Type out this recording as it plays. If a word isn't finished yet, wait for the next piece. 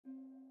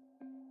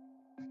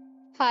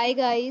Hi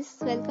guys,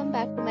 welcome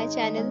back to my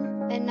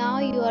channel and now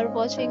you are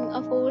watching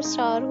a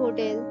 4-star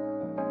hotel.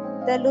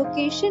 The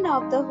location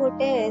of the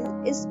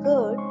hotel is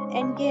good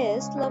and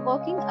guests love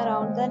walking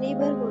around the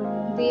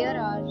neighborhood. There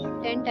are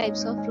 10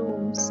 types of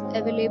rooms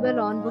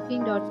available on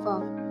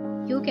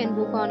booking.com. You can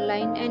book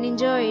online and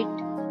enjoy it.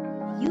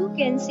 You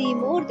can see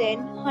more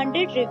than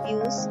 100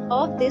 reviews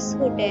of this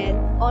hotel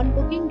on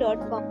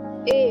booking.com.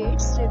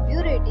 Its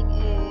review rating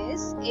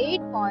is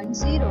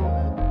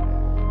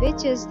 8.0,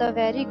 which is the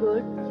very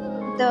good.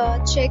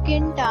 The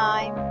check-in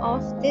time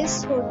of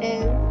this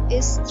hotel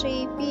is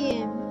 3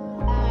 p.m.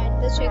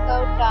 and the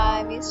checkout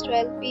time is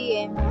 12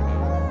 p.m.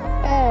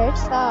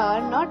 Pets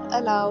are not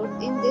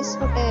allowed in this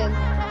hotel.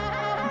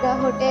 The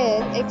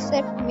hotel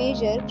accepts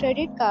major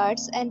credit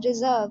cards and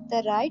reserves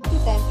the right to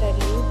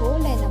temporarily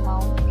hold an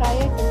amount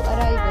prior to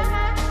arrival.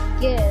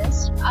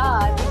 Guests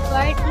are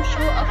required to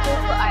show a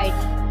photo ID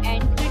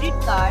and credit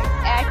card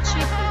at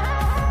check-in.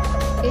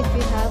 If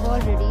you have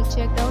already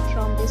checked out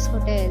from this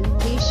hotel,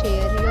 please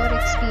share your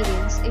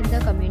experience in the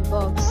comment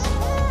box.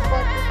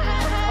 For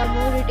booking or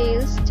more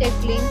details, check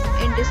link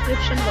in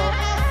description box.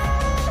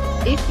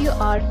 If you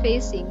are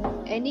facing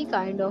any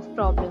kind of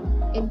problem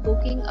in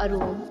booking a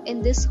room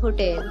in this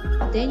hotel,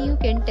 then you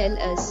can tell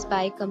us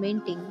by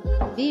commenting.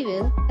 We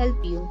will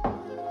help you.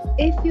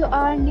 If you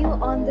are new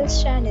on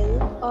this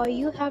channel or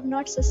you have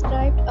not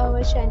subscribed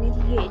our channel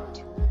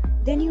yet,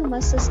 then you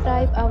must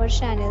subscribe our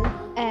channel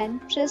and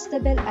press the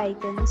bell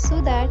icon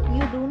so that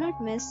you do not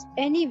miss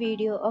any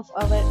video of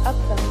our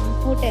upcoming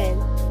hotel.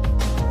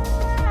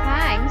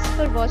 Thanks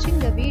for watching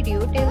the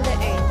video till the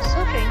end.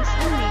 So friends,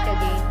 we'll meet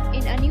again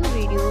in a new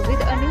video with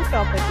a new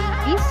property.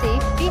 Be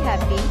safe, be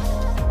happy.